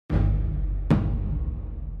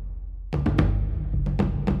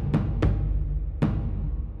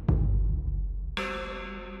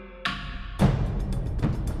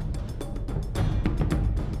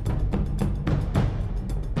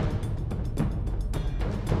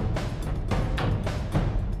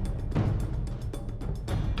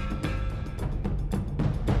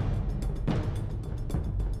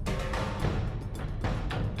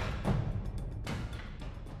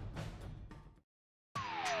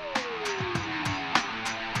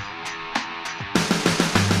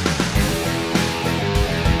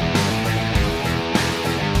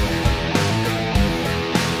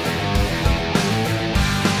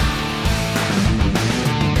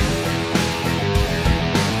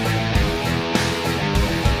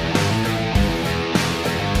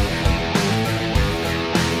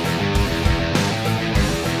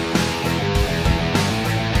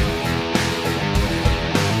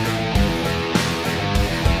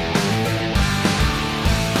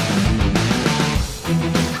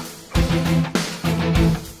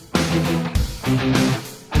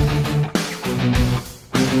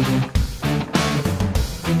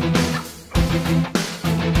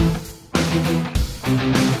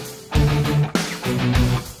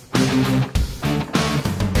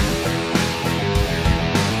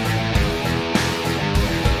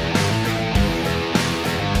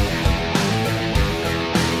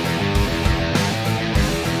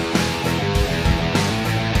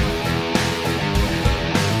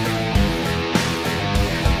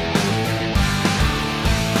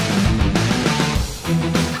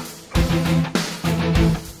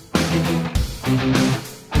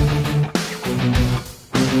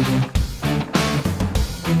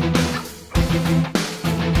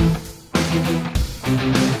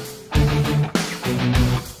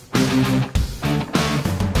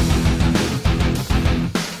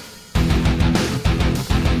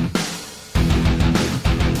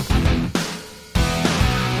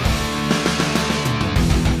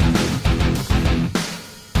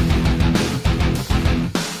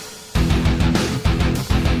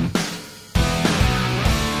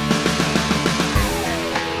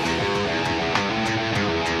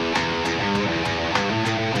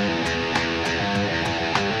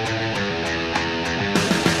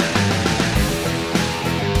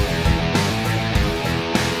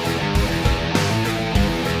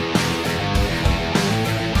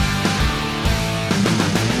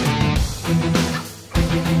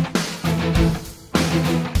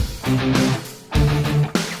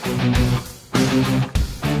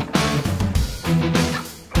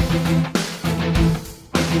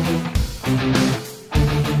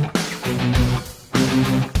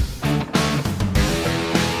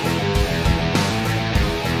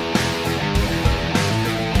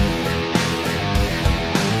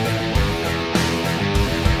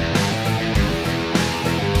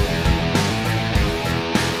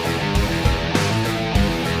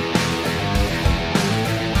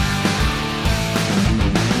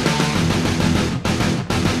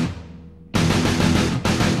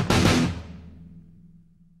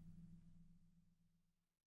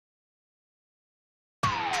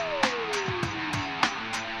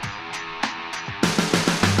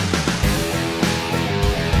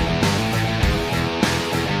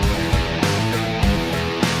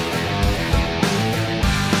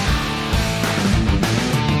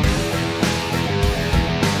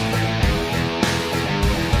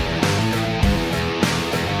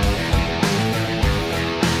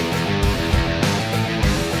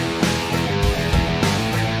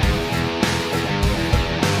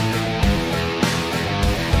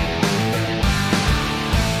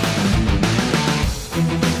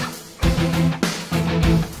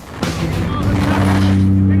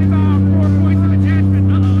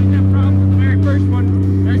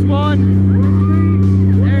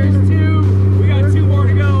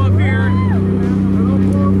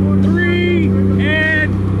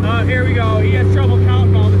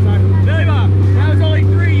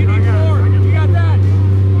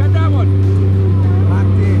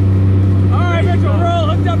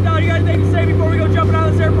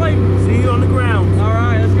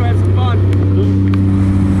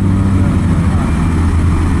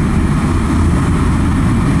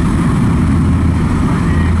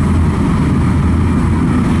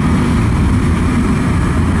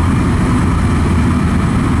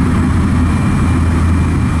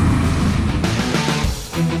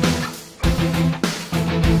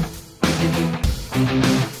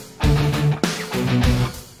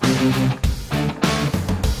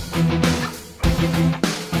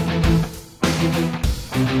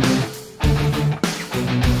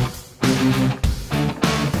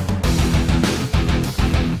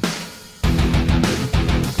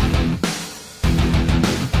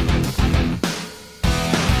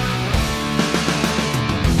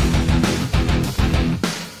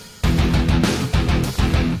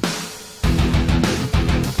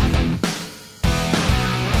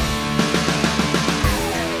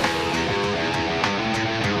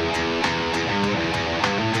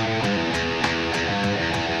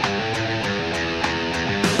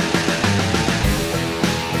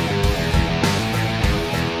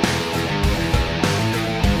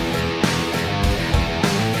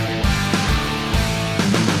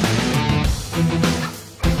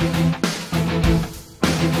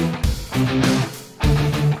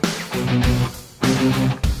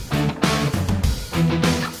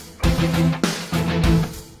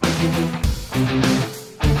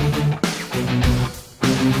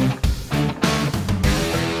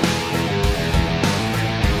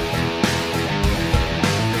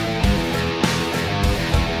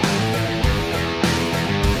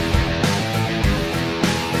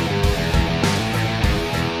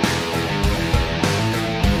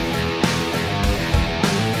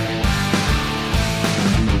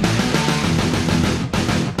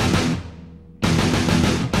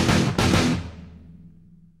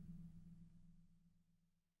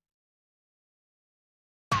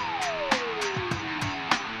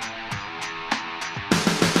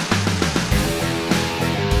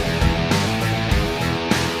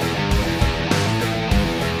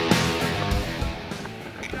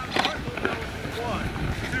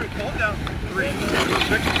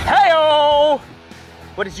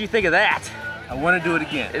What did you think of that? I want to do it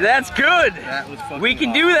again. That's good. That was fucking We can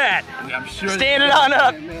awesome. do that. I'm sure. Stand it on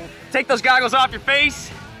up. Take those goggles off your face.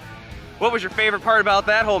 What was your favorite part about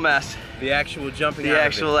that whole mess? The actual jumping The out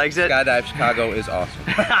actual of it. exit? Skydive Chicago is awesome.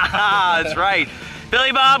 That's right.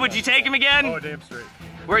 Billy Bob, would you take him again? Oh, damn straight.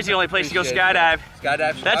 Where's the only place to go Appreciate skydive? it.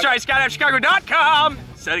 Skydive Chicago. That's right, skydiveschicago.com.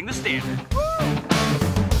 Setting the standard.